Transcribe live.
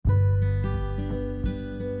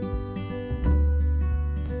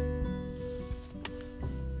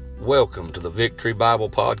Welcome to the Victory Bible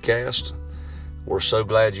Podcast. We're so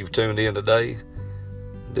glad you've tuned in today.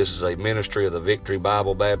 This is a ministry of the Victory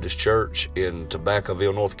Bible Baptist Church in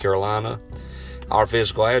Tobaccoville, North Carolina. Our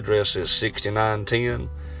physical address is 6910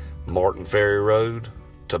 Martin Ferry Road,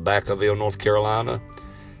 Tobaccoville, North Carolina,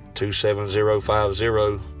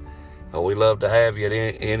 27050. We love to have you at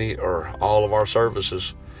any or all of our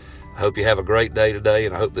services. I hope you have a great day today,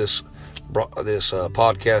 and I hope this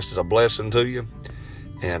podcast is a blessing to you.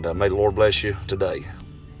 And may the Lord bless you today.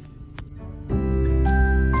 The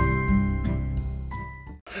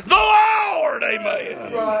Lord,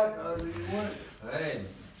 amen. Right.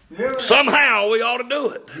 Somehow we ought to do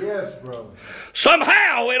it. Yes, brother.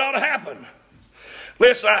 Somehow it ought to happen.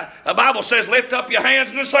 Listen, the Bible says, lift up your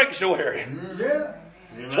hands in the sanctuary. Yeah.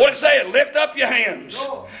 That's what it said, lift up your hands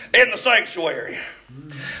in the sanctuary.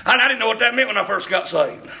 I didn't know what that meant when I first got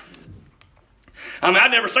saved.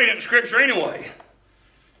 I'd never seen it in Scripture anyway.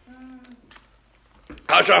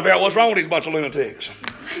 I was trying to figure out what's wrong with these bunch of lunatics.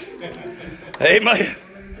 Amen.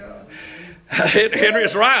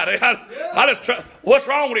 Henry's right. I just try, what's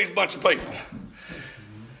wrong with these bunch of people?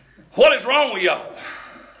 What is wrong with y'all?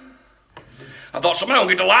 I thought somebody would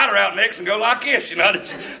get the lighter out next and go like this. I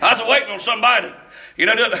was waiting on somebody.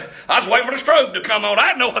 I was waiting for the strobe to come on. I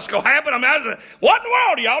didn't know what's going to happen. What in the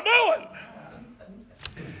world are y'all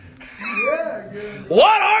doing?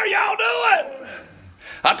 What are y'all doing?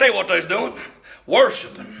 I'll tell you what they's doing.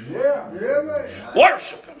 Worshiping. Man.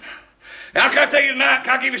 Worshiping. And can I tell you tonight,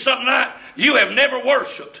 can I give you something tonight? You have never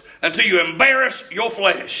worshiped until you embarrass your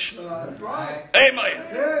flesh. That's right. Amen.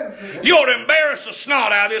 Yeah. You ought to embarrass the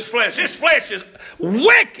snot out of this flesh. This flesh is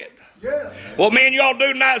wicked. Yeah. What me and you all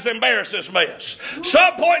do tonight is embarrass this mess.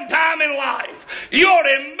 Some point in time in life, you ought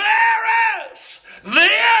to embarrass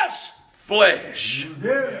this flesh.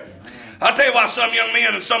 Yeah. I'll tell you why some young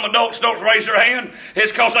men and some adults don't raise their hand.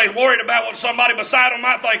 It's because they're worried about what somebody beside them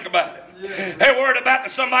might think about it. Yeah. They're worried about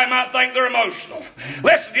that somebody might think they're emotional.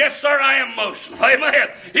 Listen, yes, sir, I am emotional.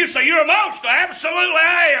 Amen. You say, you're emotional. Absolutely,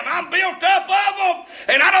 I am. I'm built up of them.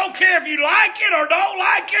 And I don't care if you like it or don't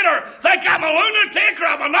like it or think I'm a lunatic or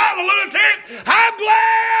I'm not a lunatic. I'm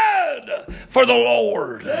glad for the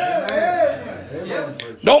Lord. Amen.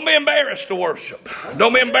 Don't be embarrassed to worship.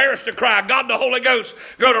 Don't be embarrassed to cry. God the Holy Ghost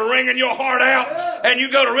go to wringing your heart out and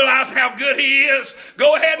you go to realize how good He is.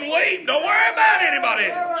 Go ahead and weep. Don't worry about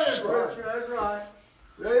anybody else. That's right.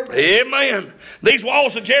 Amen. These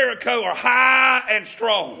walls of Jericho are high and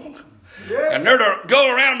strong. And they're to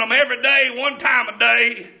go around them every day, one time a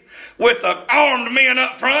day, with the armed men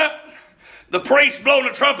up front, the priests blowing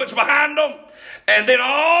the trumpets behind them, and then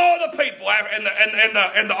all the people and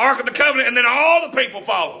the Ark of the Covenant, and then all the people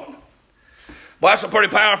following. Well, that's a pretty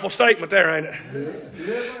powerful statement there, ain't it?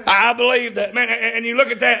 I believe that, man, and you look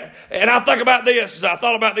at that, and I think about this as I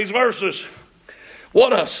thought about these verses.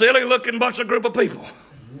 What a silly looking group of people.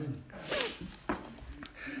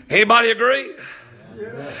 Anybody agree?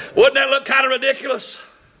 Wouldn't that look kind of ridiculous?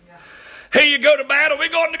 Here you go to battle. We're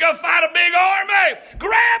going to go fight a big army.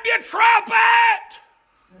 Grab your trumpet.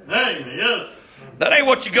 Hey, yes. That ain't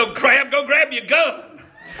what you go grab. Go grab your gun.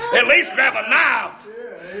 At least grab a knife.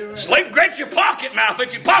 Get your pocket knife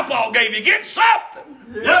that your papa gave you. Get something.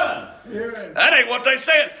 Yeah. That ain't what they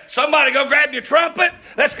said. Somebody go grab your trumpet.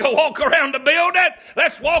 Let's go walk around the building.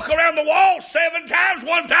 Let's walk around the wall 7 times,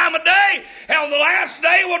 one time a day. And on the last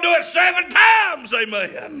day, we'll do it 7 times.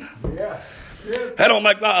 Amen. That don't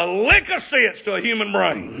make a lick of sense to a human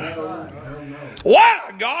brain.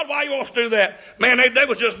 Why, God? Why you want us to do that? Man, they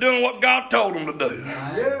was just doing what God told them to do.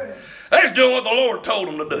 They was doing what the Lord told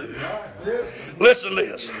them to do. Listen to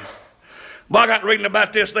this. Well, I got reading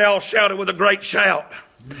about this. They all shouted with a great shout.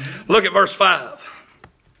 Look at verse 5.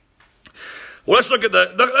 Well, let's look at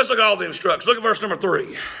all the instructions. Look at verse number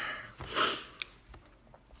 3.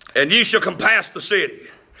 And ye shall compass the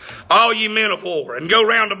city, all ye men of war, and go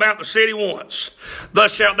round about the city once.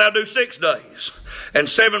 Thus shalt thou do 6 days. And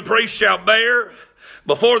 7 priests shall bear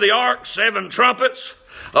before the ark 7 trumpets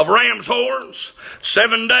of ram's horns.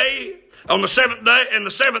 7 days. On the 7th day, and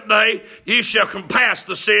the 7th day, ye shall compass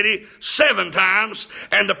the city 7 times,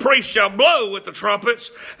 and the priests shall blow with the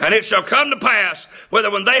trumpets, and it shall come to pass,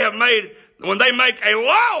 whether when they make a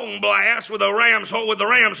long blast with the ram's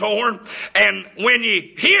horn, and when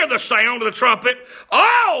ye hear the sound of the trumpet,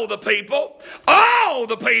 all the people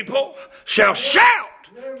shall shout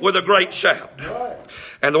with a great shout,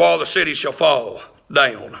 and the wall of the city shall fall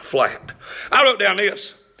down flat. I wrote down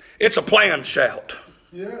this. It's a planned shout.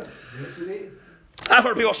 Yeah. Yes, it is. I've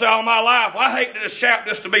heard people say all my life, well, I hate to just shout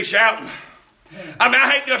just to be shouting.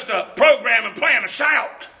 I hate just to program and plan a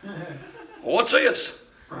shout. Well, what's this?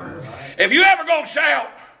 If you ever going to shout,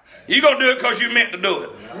 You're going to do it because you meant to do it.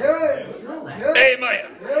 Yeah, sure. Yeah. Amen.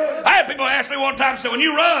 I had people ask me one time, so when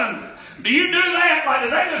you run, do you do that? Like,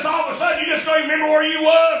 does that just all of a sudden you just don't remember where you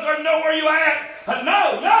was, don't know where you at?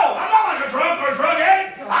 No, I'm not like a drunk or a drug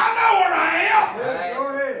addict. I know where I am. Yeah, go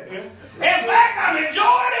ahead. In fact, I'm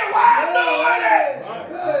enjoying it while I'm doing it.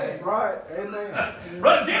 That's right. Amen.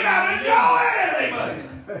 Brother Jim, I'm enjoying it. Amen.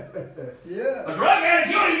 Yeah. A drug addict,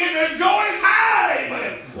 you don't even get to enjoy his high.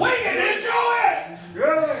 Amen. We get to enjoy it.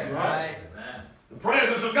 Good. Right. The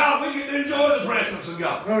presence of God, we get to enjoy the presence of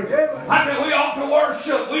God. Yeah. I think we ought to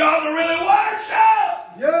worship. We ought to really worship.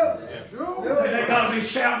 Yeah. Sure. They got to be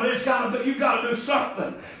shouting, but it's got to be, you got to do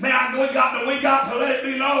something. Man, we got to let it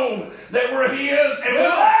be known that we're His and we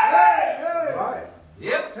love it. Right.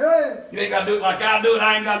 Yep. Hey. You ain't got to do it like I do it.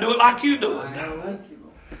 I ain't got to do it like you do it.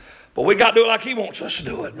 But we got to do it like He wants us to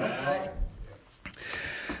do it.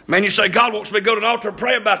 Man, you say, God wants me to go to an altar and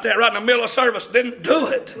pray about that right in the middle of service. Then do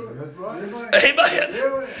it. That's right.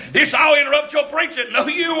 Amen. You say, I'll interrupt your preaching. No,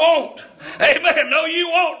 you won't. Amen. No, you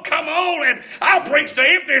won't. Come on, and I'll preach to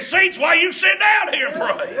empty seats while you sit down here and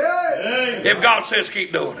pray. Yeah. If God says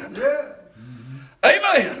keep doing it. Yeah.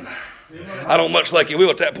 Amen. I don't much like He will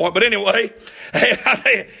at that point. But anyway, I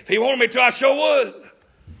tell you, if He wanted me to, I sure would.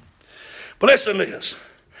 But listen to this.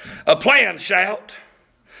 A planned shout.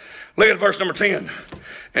 Look at verse number 10.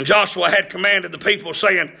 And Joshua had commanded the people,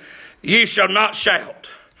 saying, Ye shall not shout,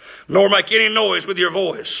 nor make any noise with your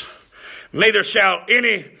voice, neither shall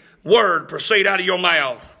any word proceed out of your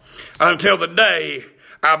mouth, until the day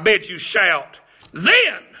I bid you shout.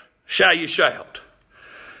 Then shall you shout.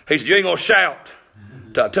 He said, you ain't going to shout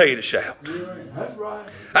till I tell you to shout. That's right.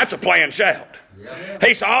 That's a planned shout.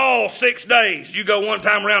 He said, all 6 days, you go one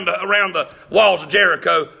time around the walls of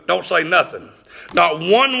Jericho, don't say nothing. Not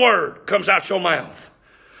one word comes out your mouth.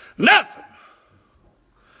 Nothing.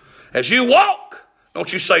 As you walk,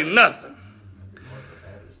 don't you say nothing.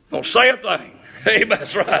 Don't say a thing. Amen.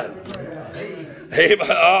 That's right.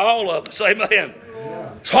 Amen. All of us. Amen.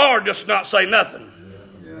 It's hard just to not say nothing.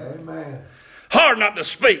 Amen. Hard not to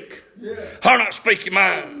speak. Hard not to speak your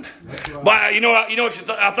mind. But you know what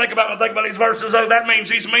I think about when I think about these verses, though? That means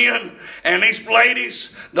these men and these ladies,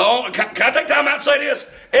 can I take time out and say this?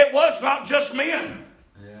 It was not just men.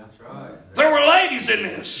 That's right. There were ladies in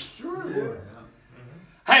this. Sure.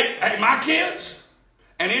 Hey, my kids,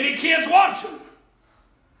 and any kids watching,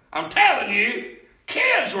 I'm telling you,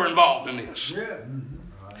 kids were involved in this. Yeah.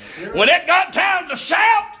 When it got time to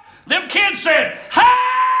shout, them kids said,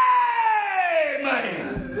 hey,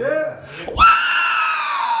 man. Yeah. Wow!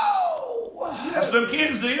 That's what them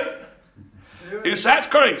kids did. You say, that's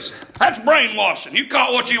crazy. That's brainwashing. You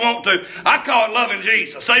call it what you want to. I call it loving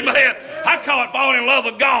Jesus. Amen. I call it falling in love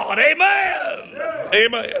with God. Amen.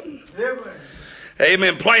 Amen.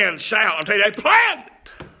 Amen. Planned shout. I'm telling you, they planned it.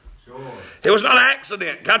 Sure. It was not an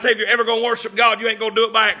accident. Can I tell you, if you're ever going to worship God, you ain't going to do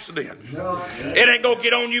it by accident. No. It ain't going to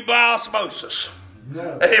get on you by osmosis.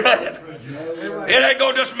 No. Amen. It ain't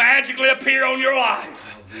going to just magically appear on your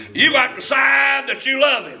life. You got to decide that you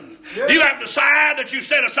love Him. You have to decide that you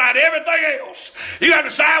set aside everything else. You have to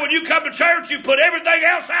decide when you come to church, you put everything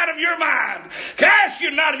else out of your mind. Can I ask you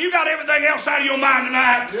tonight, if you got everything else out of your mind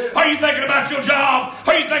tonight, are you thinking about your job?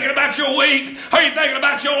 Are you thinking about your week? Are you thinking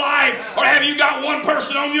about your life? Or have you got one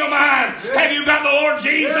person on your mind? Have you got the Lord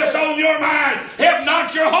Jesus on your mind? If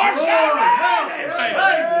not, your heart's not right.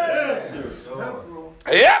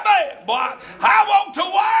 Yeah, man. Boy, I want to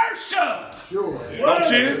worship. Sure. Don't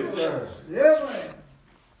you? Yeah, man.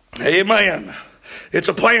 Amen. It's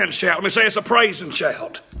a planned shout. Let me say it's a praising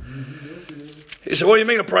shout. He said, what do you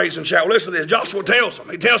mean a praising shout? Well, listen to this. Joshua tells them.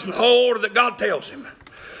 He tells them the whole order that God tells him.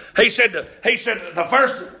 He said the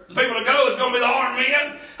first people to go is going to be the armed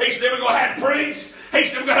men. He said, then we're going to have the priests. He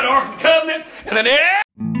said, we're going to have the Ark of the Covenant. And then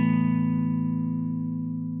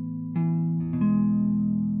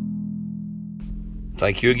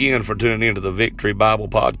Thank you again for tuning into the Victory Bible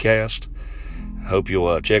Podcast. I hope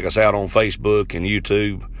you'll check us out on Facebook and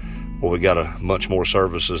YouTube, where we got much more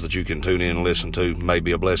services that you can tune in and listen to. May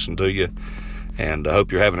be a blessing to you. And I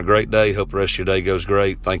hope you're having a great day. Hope the rest of your day goes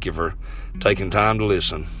great. Thank you for taking time to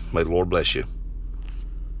listen. May the Lord bless you.